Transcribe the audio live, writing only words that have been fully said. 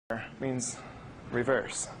means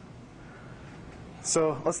reverse.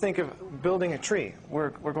 So let's think of building a tree. We're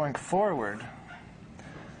going forward.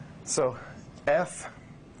 So F,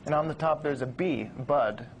 and on the top there's a B,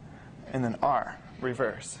 bud, and then R,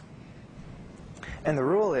 reverse. And the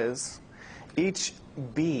rule is each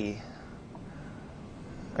B,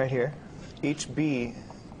 right here, each B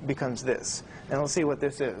becomes this. And we'll see what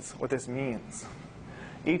this is, what this means.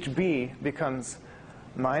 Each B becomes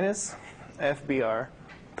minus FBR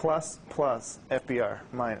plus FBR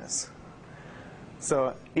minus.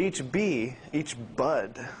 So each B, each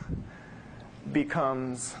bud,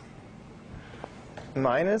 becomes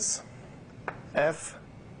minus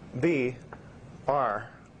FBR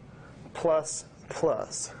plus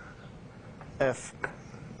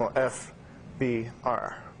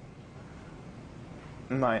FBR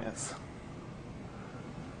minus.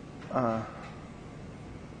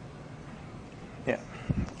 Yeah.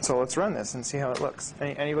 So let's run this and see how it looks.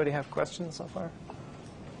 Anybody have questions so far?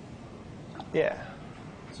 Yeah.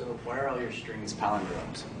 So why are all your strings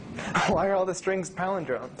palindromes? Why are all the strings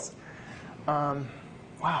palindromes?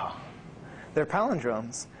 Wow. They're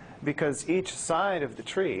palindromes because each side of the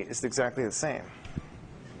tree is exactly the same.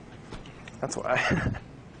 That's why.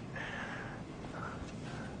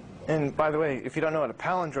 And by the way, if you don't know what a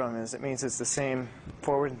palindrome is, it means it's the same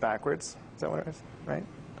forward and backwards. Is that what it is? Right?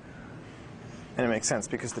 And it makes sense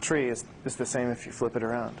because the tree is the same if you flip it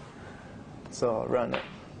around. So I'll run it.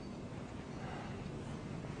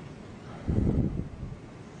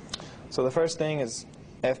 So the first thing is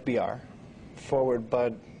FBR, forward,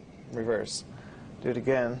 bud, reverse. Do it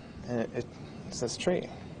again, and it says tree.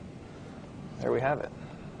 There we have it.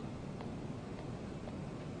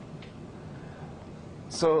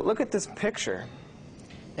 So look at this picture,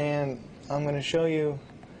 and I'm going to show you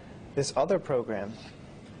this other program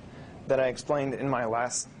that I explained in my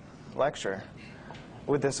last lecture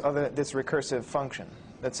with this recursive function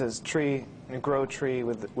that says tree, grow tree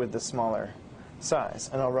with the smaller size.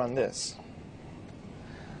 And I'll run this.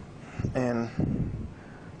 And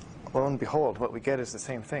lo and behold, what we get is the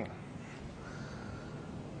same thing.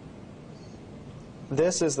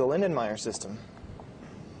 This is the Lindenmayer system.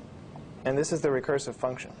 And this is the recursive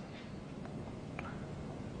function.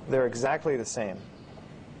 They're exactly the same.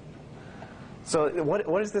 So what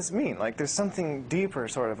does this mean? Like, there's something deeper,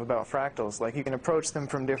 sort of, about fractals. Like, you can approach them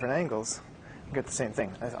from different angles and get the same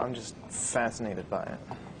thing. I'm just fascinated by it.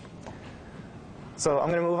 So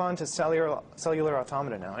I'm going to move on to cellular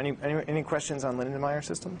automata now. Any questions on Lindenmayer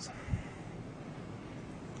systems?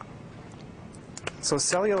 So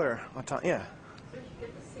cellular automata, yeah? So if you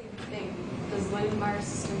get the same thing, does Lindenmayer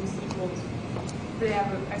systems equal, do they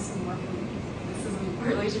have an isomorphism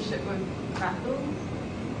relationship with fractals?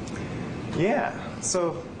 Yeah.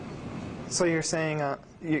 So you're saying,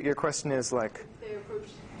 your question is like... They approach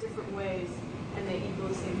different ways, and they equal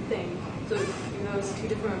the same thing. So in those two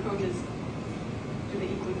different approaches, do they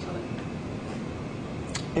equal each other?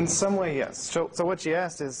 In some way, yes. So what you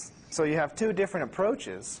asked is, so you have two different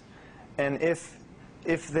approaches, and if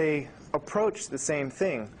they approach the same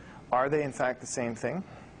thing, are they in fact the same thing?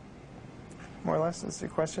 More or less, is your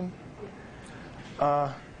question?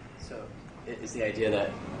 So is the idea that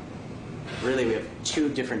really we have two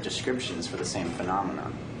different descriptions for the same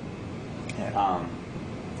phenomenon. Yeah.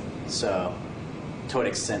 So to what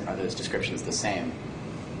extent are those descriptions the same?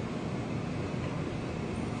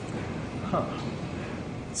 Huh.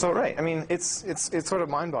 So right, I mean, it's sort of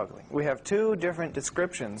mind-boggling. We have two different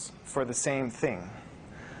descriptions for the same thing.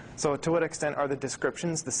 So to what extent are the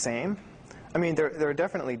descriptions the same? I mean, they're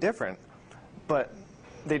definitely different, but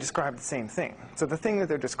they describe the same thing. So the thing that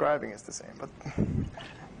they're describing is the same,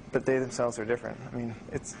 but they themselves are different. I mean,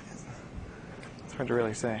 it's hard to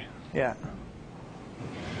really say. Yeah.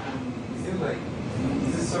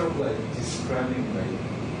 Is this sort of like describing like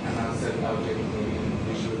an outside object maybe in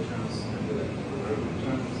visual terms, maybe like verbal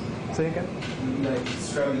terms? Say again? Like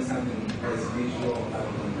describing something as visual, I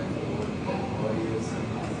don't know, like audio, something.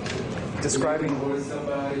 Describing words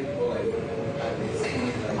about it, or like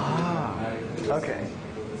okay.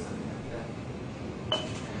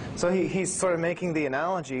 So he's sort of making the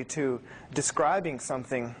analogy to describing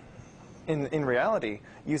something in reality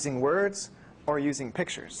using words or using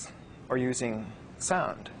pictures or using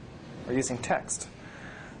sound or using text.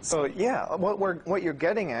 So yeah, what you're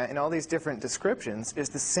getting at in all these different descriptions is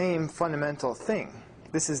the same fundamental thing.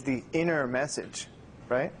 This is the inner message,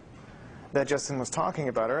 right? That Justin was talking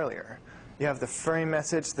about earlier. You have the frame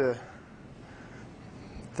message, the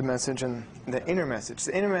message, and the inner message.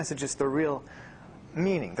 The inner message is the real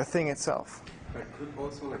meaning, the thing itself. But could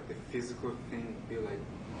also like the physical thing be like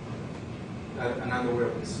another way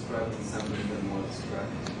of describing something than more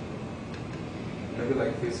described? maybe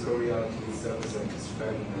like physical reality itself is like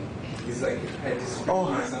describing it. It's like a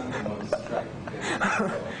description of something or abstract.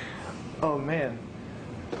 Oh man.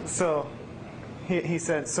 So he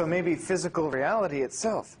said, so maybe physical reality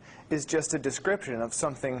itself is just a description of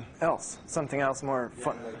something else more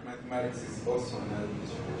fun. Like mathematics is also another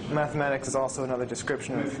description. Mathematics is also another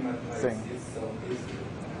description of thing. Itself is the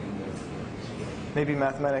thing that's described. Maybe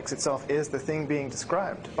mathematics itself is the thing being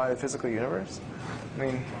described by the physical universe. I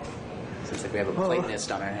mean, Seems like we have a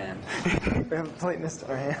Platonist on our hand. we have a Platonist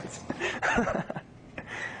on our hands.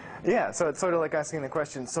 Yeah, so it's sort of like asking the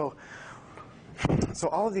question, so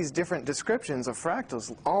all of these different descriptions of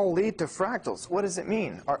fractals all lead to fractals. What does it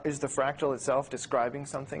mean? Is the fractal itself describing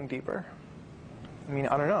something deeper? I mean,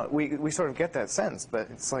 I don't know. We sort of get that sense, but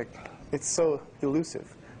it's like, it's so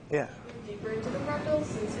elusive. Yeah. Deeper into the fractals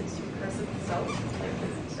since it's recursive itself? Like,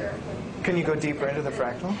 is there like, Can you go deeper into the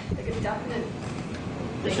fractal? like a definite...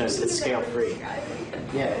 There's no, it's scale free.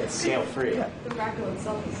 Yeah, it's scale free. Yeah. The fractal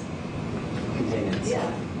itself is... Contained in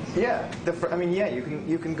itself. Yeah. Yeah. I mean, yeah,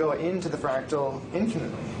 you can go into the fractal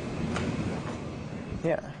infinitely.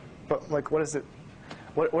 Yeah. But, like, what is it?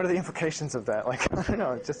 What are the implications of that? Like, I don't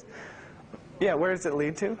know. It's just... Yeah, where does it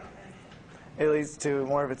lead to? It leads to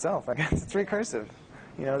more of itself. I guess it's recursive.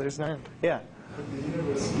 You know, there's no... Yeah. But the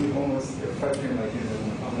universe we almost affecting like in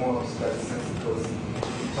a more abstract sense because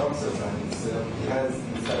it talks about itself. It has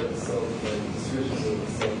inside itself like distributions of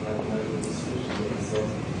itself, mathematical distributions of itself.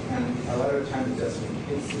 And a lot of times it just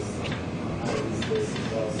repeats itself on all these bases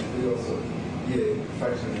as well. So we also be a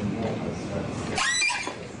fraction in more abstract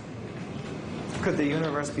sense. Could the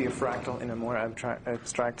universe be a fractal in a more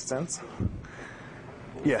abstract sense?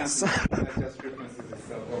 Yes. That just references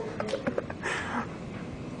itself over and over.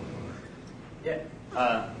 Yeah.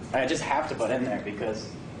 I just have to put in there because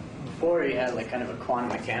before you had like kind of a quantum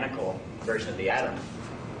mechanical version of the atom.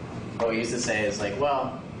 What we used to say is like,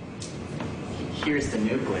 well, here's the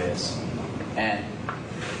nucleus, and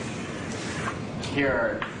here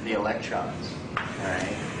are the electrons, all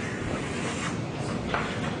right?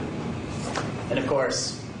 And of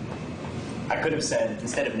course, I could have said,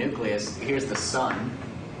 instead of nucleus, here's the sun,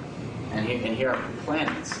 and here are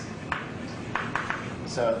planets.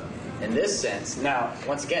 So in this sense, now,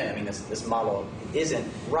 once again, I mean, this model isn't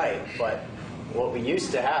right, but what we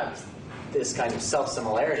used to have, this kind of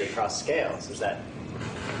self-similarity across scales, is that,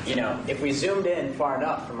 you know, if we zoomed in far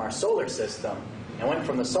enough from our solar system and went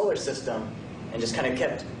from the solar system and just kind of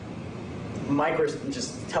kept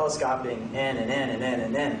just telescoping in and in and in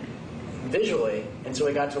and in visually until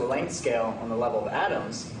we got to a length scale on the level of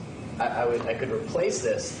atoms, I could replace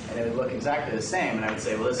this and it would look exactly the same, and I would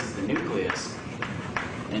say, well, this is the nucleus,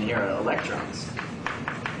 and here are electrons.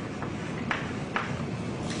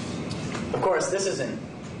 Of course, this isn't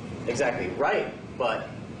exactly right, but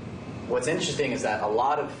what's interesting is that a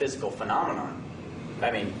lot of physical phenomenon,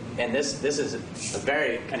 I mean, and this is a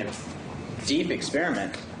very kind of deep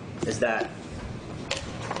experiment, is that,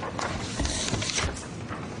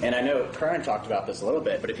 and I know Curran talked about this a little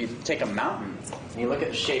bit, but if you take a mountain and you look at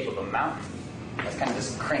the shape of a mountain, that's kind of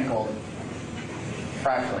this crinkled,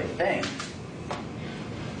 fractally thing,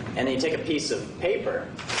 and then you take a piece of paper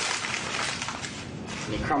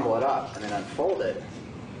and you crumble it up and then unfold it,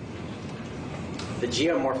 the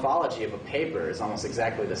geomorphology of a paper is almost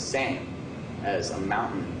exactly the same as a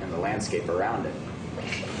mountain and the landscape around it.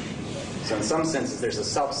 So in some senses, there's a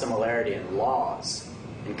self-similarity in laws,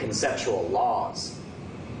 in conceptual laws,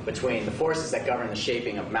 between the forces that govern the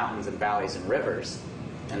shaping of mountains and valleys and rivers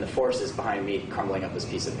and the forces behind me crumbling up this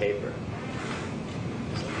piece of paper.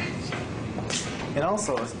 And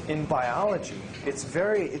also, in biology, it's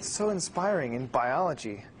so inspiring in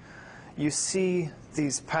biology. You see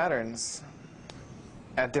these patterns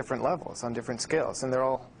at different levels, on different scales, and they're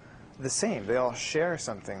all the same. They all share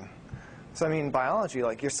something. So I mean, biology,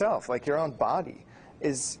 like yourself, like your own body,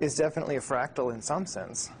 is definitely a fractal in some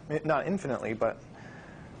sense. Not infinitely, but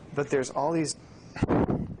there's all these...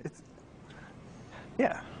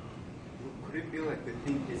 yeah. Could it be like the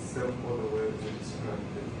thing itself or the way to describe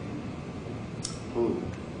the thing? Ooh.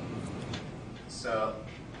 So,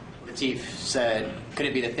 Latif said, could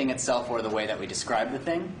it be the thing itself or the way that we describe the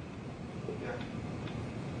thing? Yeah.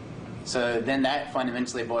 So then that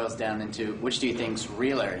fundamentally boils down into, which do you think's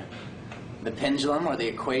realer? The pendulum or the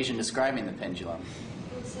equation describing the pendulum?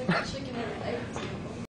 It's like a chicken and egg.